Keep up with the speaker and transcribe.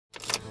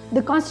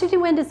The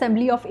Constituent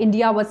Assembly of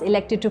India was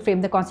elected to frame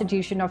the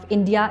Constitution of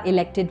India,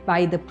 elected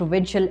by the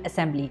Provincial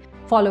Assembly.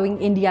 Following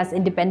India's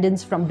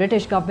independence from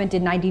British government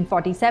in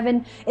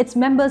 1947, its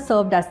members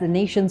served as the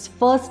nation's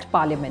first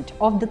parliament.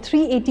 Of the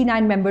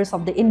 389 members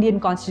of the Indian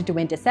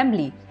Constituent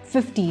Assembly,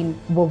 15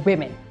 were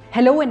women.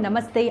 Hello and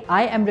Namaste,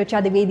 I am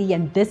Richa Dwivedi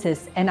and this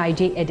is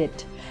NIJ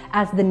Edit.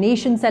 As the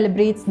nation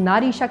celebrates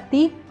Nari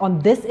Shakti, on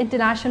this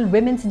International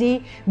Women's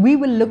Day, we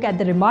will look at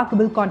the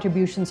remarkable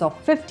contributions of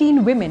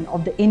 15 women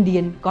of the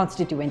Indian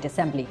Constituent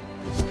Assembly.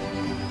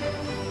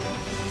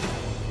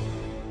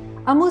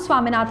 Ammu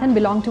Swaminathan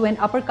belonged to an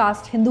upper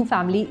caste Hindu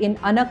family in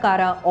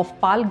Anakara of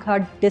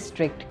Palghad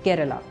district,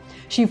 Kerala.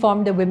 She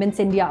formed the Women's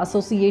India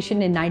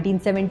Association in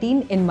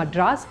 1917 in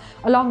Madras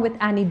along with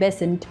Annie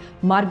Besant,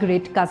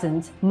 Margaret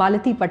Cousins,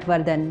 Malati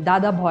Patwardhan,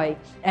 Dada Bhoy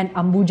and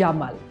Ambuja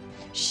Mal.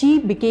 She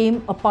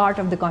became a part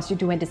of the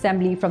Constituent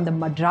Assembly from the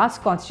Madras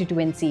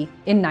constituency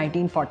in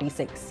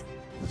 1946.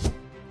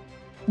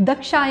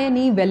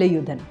 Dakshayani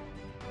Velayudhan.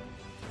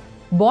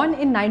 Born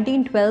in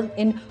 1912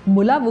 in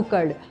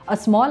Mulavukad, a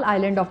small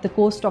island off the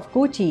coast of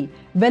Kochi,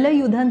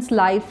 Velayudhan's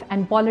life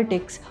and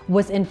politics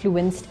was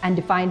influenced and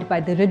defined by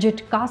the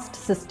rigid caste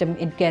system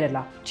in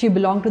Kerala. She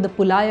belonged to the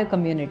Pulaya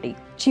community.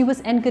 She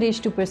was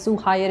encouraged to pursue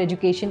higher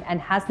education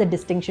and has the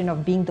distinction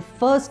of being the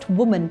first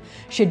woman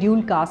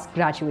scheduled caste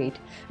graduate.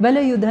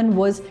 Velayudhan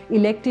was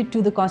elected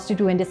to the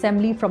Constituent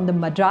Assembly from the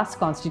Madras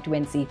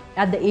constituency.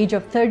 At the age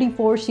of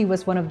 34, she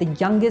was one of the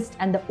youngest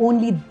and the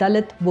only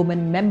Dalit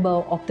woman member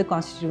of the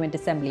Constituent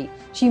Assembly.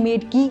 She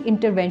made key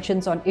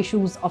interventions on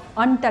issues of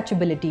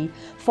untouchability,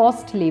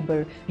 forced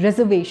labor,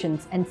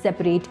 reservations and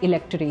separate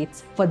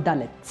electorates for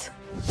Dalits.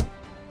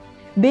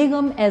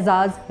 Begum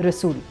Aizaz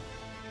Rasool.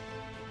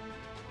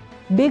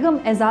 Begum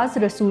Aizaz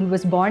Rasool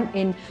was born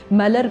in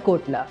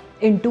Malarkotla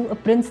into a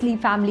princely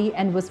family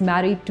and was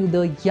married to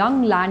the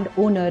young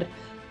landowner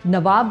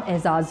Nawab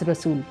Aizaz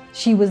Rasool.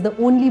 She was the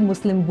only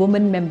Muslim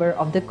woman member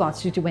of the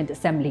Constituent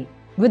Assembly.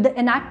 With the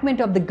enactment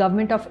of the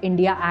Government of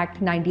India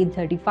Act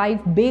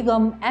 1935,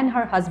 Begum and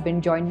her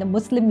husband joined the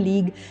Muslim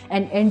League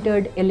and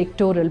entered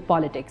electoral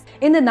politics.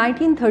 In the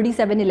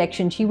 1937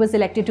 election, she was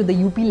elected to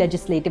the UP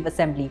Legislative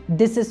Assembly.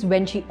 This is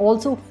when she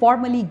also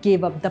formally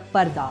gave up the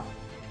Parda.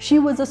 She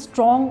was a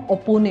strong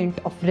opponent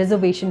of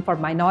reservation for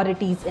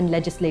minorities in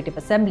legislative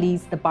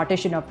assemblies, the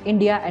partition of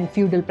India and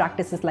feudal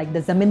practices like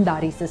the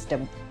zamindari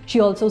system.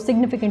 She also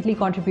significantly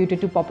contributed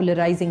to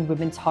popularizing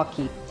women's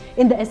hockey.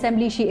 In the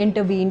assembly, she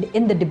intervened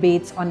in the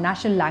debates on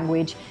national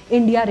language,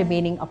 India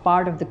remaining a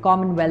part of the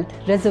Commonwealth,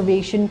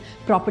 reservation,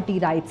 property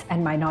rights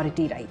and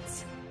minority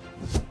rights.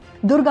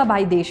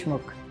 Durgabai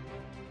Deshmukh.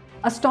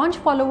 A staunch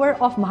follower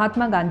of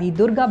Mahatma Gandhi,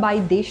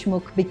 Durgabai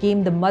Deshmukh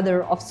became the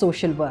mother of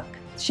social work.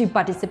 She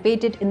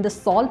participated in the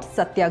Salt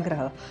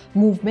Satyagraha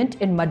movement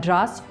in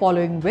Madras,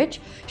 following which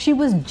she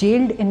was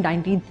jailed in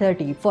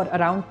 1930 for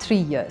around 3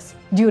 years.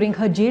 During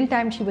her jail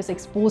time, she was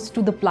exposed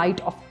to the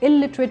plight of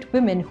illiterate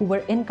women who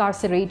were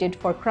incarcerated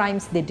for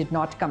crimes they did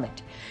not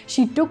commit.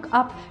 She took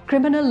up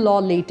criminal law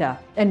later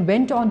and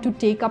went on to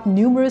take up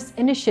numerous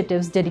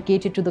initiatives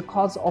dedicated to the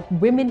cause of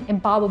women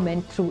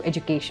empowerment through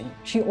education.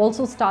 She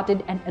also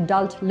started an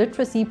adult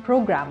literacy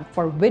program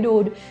for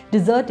widowed,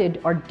 deserted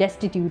or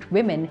destitute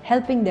women,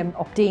 helping them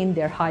obtain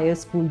their higher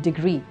school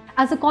degree.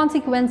 As a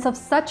consequence of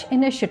such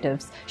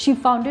initiatives, she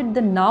founded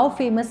the now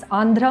famous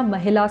Andhra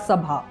Mahila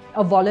Sabha,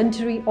 a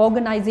voluntary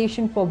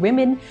organization for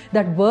women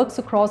that works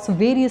across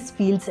various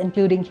fields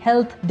including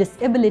health,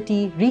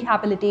 disability,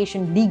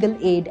 rehabilitation, legal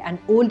aid and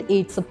old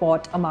age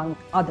support among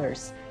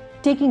others.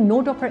 Taking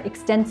note of her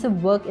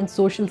extensive work in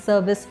social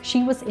service,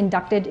 she was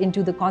inducted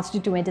into the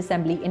Constituent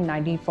Assembly in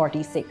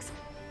 1946.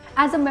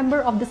 As a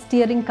member of the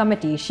steering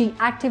committee, she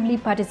actively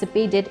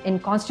participated in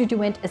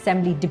Constituent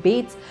Assembly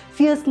debates,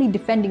 fiercely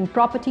defending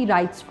property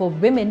rights for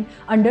women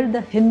under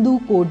the Hindu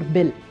Code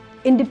Bill,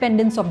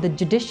 independence of the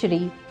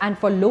judiciary, and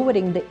for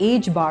lowering the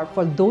age bar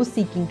for those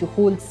seeking to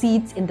hold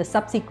seats in the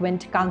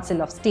subsequent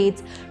Council of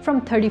States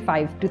from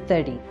 35 to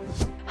 30.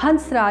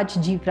 Hansraj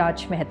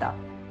Jivraj Mehta.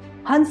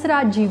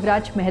 Hansraj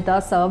Jivraj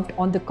Mehta served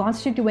on the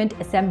Constituent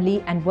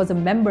Assembly and was a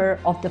member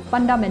of the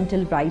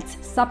Fundamental Rights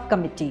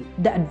Subcommittee,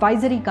 the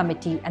Advisory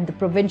Committee and the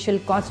Provincial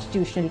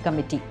Constitutional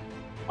Committee.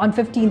 On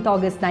 15th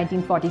August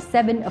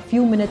 1947, a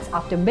few minutes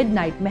after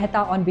midnight, Mehta,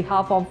 on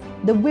behalf of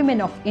the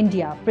women of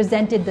India,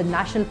 presented the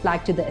national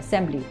flag to the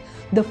Assembly,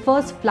 the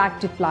first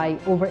flag to fly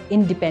over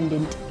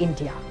independent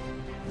India.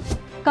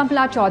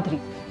 Kamla Chaudhary.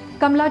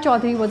 Kamla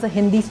Chaudhary was a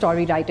Hindi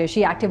story writer.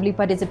 She actively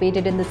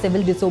participated in the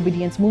civil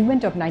disobedience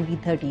movement of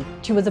 1930.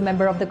 She was a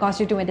member of the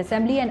Constituent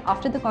Assembly and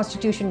after the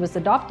Constitution was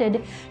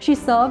adopted, she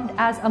served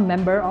as a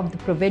member of the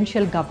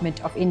Provincial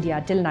Government of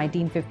India till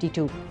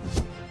 1952.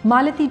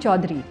 Malati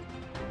Chaudhary.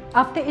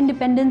 After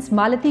independence,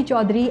 Malati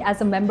Chaudhary, as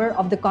a member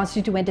of the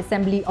Constituent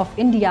Assembly of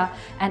India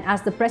and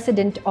as the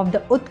president of the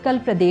Utkal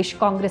Pradesh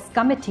Congress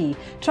Committee,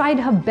 tried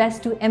her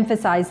best to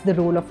emphasize the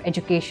role of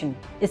education,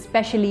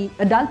 especially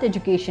adult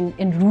education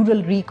in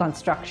rural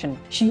reconstruction.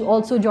 She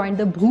also joined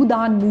the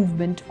Bhudan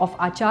movement of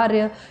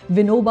Acharya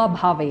Vinoba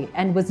Bhave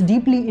and was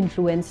deeply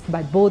influenced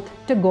by both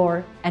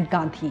Tagore and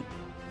Gandhi.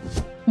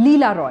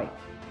 Leela Roy,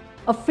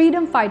 a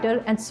freedom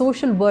fighter and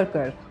social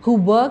worker who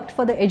worked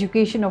for the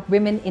education of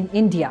women in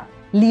India,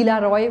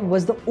 Leela Roy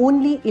was the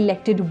only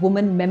elected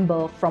woman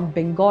member from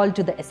Bengal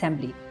to the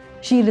assembly.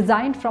 She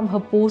resigned from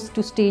her post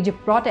to stage a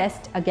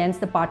protest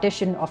against the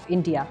partition of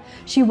India.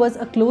 She was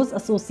a close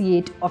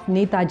associate of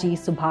Netaji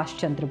Subhash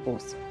Chandra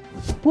Bose.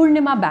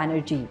 Purnima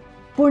Banerjee.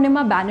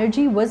 Purnima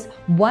Banerjee was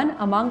one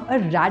among a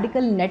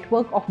radical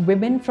network of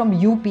women from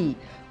UP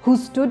who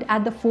stood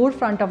at the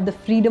forefront of the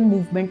freedom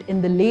movement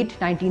in the late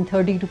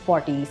 1930s to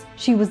 40s.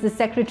 She was the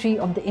secretary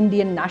of the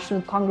Indian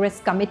National Congress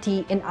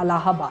Committee in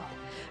Allahabad.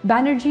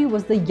 Banerjee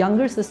was the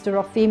younger sister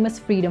of famous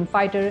freedom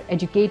fighter,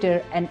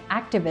 educator and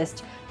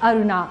activist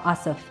Aruna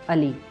Asaf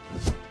Ali.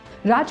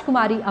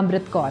 Rajkumari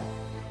Amrit Kaur.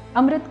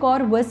 Amrit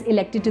Kaur was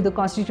elected to the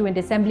Constituent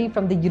Assembly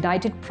from the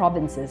United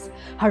Provinces.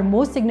 Her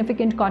most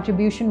significant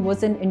contribution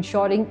was in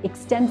ensuring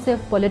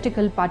extensive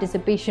political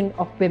participation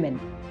of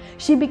women.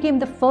 She became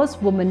the first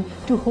woman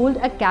to hold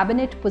a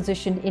cabinet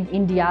position in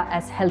India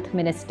as Health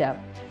Minister.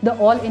 The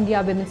All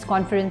India Women's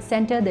Conference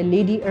Centre, the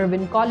Lady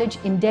Irwin College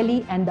in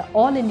Delhi and the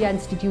All India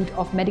Institute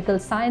of Medical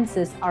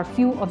Sciences are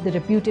few of the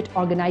reputed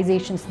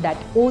organizations that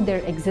owe their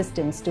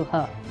existence to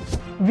her.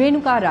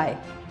 Renuka Rai.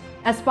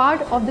 As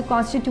part of the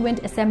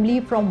Constituent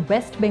Assembly from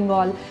West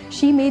Bengal,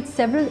 she made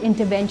several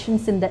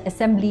interventions in the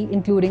Assembly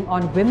including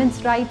on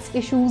women's rights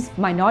issues,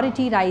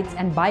 minority rights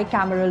and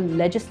bicameral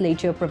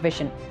legislature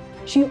provision.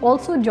 She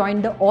also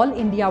joined the All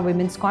India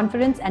Women's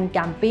Conference and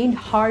campaigned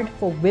hard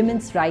for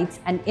women's rights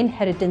and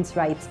inheritance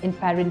rights in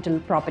parental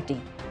property.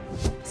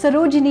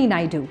 Sarojini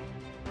Naidu.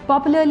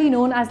 Popularly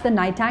known as the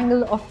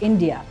Nightingale of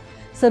India,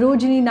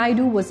 Sarojini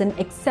Naidu was an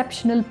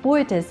exceptional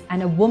poetess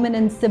and a woman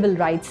and civil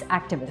rights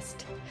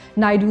activist.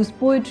 Naidu's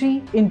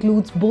poetry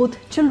includes both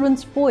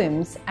children's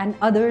poems and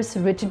others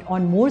written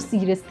on more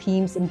serious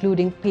themes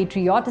including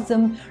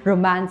patriotism,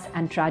 romance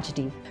and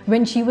tragedy.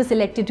 When she was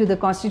elected to the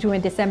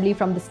Constituent Assembly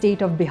from the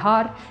state of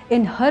Bihar,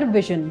 in her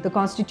vision, the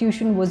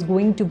Constitution was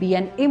going to be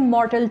an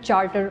immortal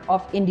charter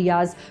of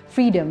India's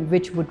freedom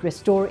which would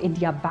restore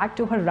India back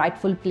to her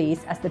rightful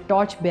place as the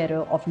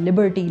torchbearer of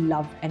liberty,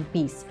 love and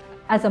peace.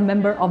 As a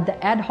member of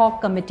the Ad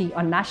Hoc Committee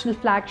on National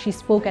Flag, she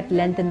spoke at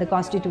length in the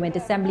Constituent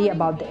Assembly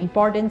about the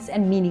importance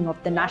and meaning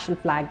of the national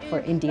flag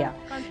for India.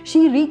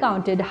 She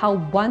recounted how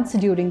once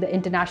during the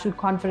International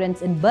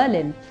Conference in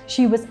Berlin,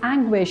 she was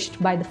anguished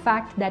by the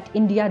fact that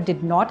India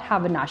did not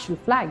have a national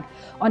flag.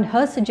 On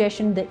her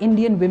suggestion, the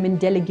Indian women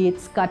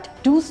delegates cut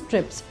 2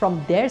 strips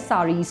from their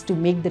saris to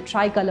make the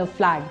tricolour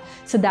flag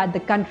so that the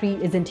country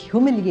isn't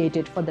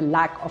humiliated for the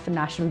lack of a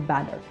national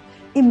banner.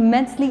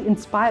 Immensely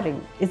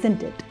inspiring,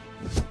 isn't it?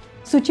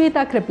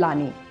 Sucheta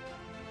Kriplani.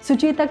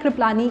 Sucheta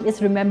Kriplani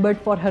is remembered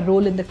for her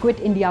role in the Quit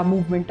India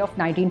movement of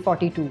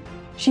 1942.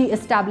 She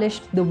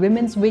established the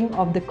women's wing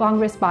of the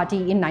Congress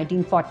Party in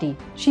 1940.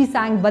 She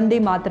sang Vande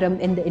Mataram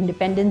in the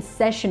independence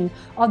session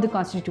of the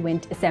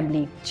Constituent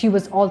Assembly. She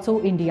was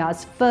also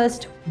India's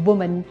first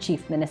woman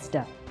chief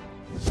minister.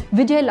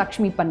 Vijay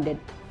Lakshmi Pandit.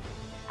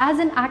 As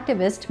an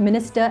activist,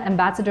 minister,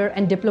 ambassador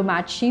and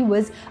diplomat, she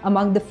was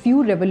among the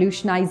few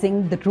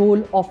revolutionizing the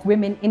role of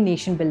women in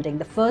nation building.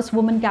 The first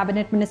woman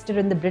cabinet minister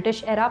in the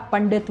British era,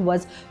 Pandit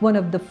was one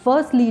of the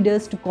first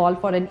leaders to call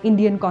for an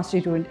Indian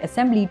Constituent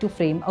Assembly to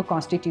frame a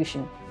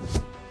constitution.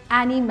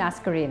 Annie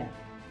Mascarenhas.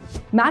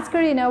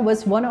 Mascarenhas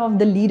was one of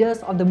the leaders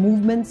of the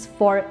movements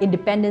for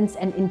independence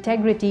and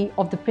integrity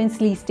of the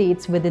princely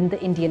states within the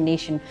Indian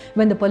nation.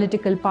 When the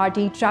political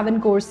party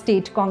Travancore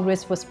State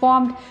Congress was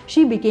formed,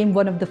 she became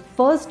one of the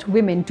first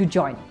women to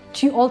join.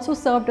 She also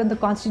served on the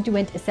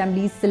Constituent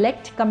Assembly's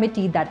select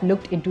committee that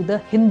looked into the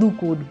Hindu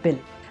Code Bill.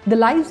 The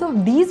lives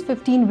of these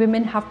 15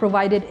 women have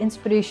provided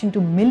inspiration to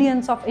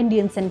millions of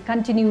Indians and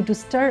continue to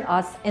stir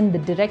us in the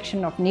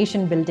direction of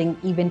nation building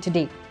even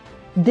today.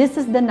 This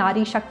is the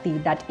Nari Shakti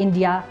that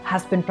India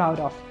has been proud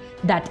of,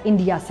 that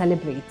India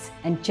celebrates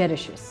and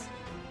cherishes.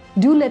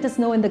 Do let us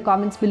know in the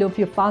comments below if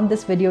you found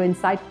this video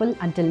insightful.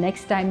 Until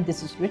next time,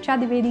 this is Richa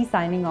Dwivedi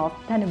signing off.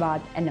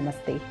 Dhanavad and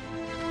Namaste.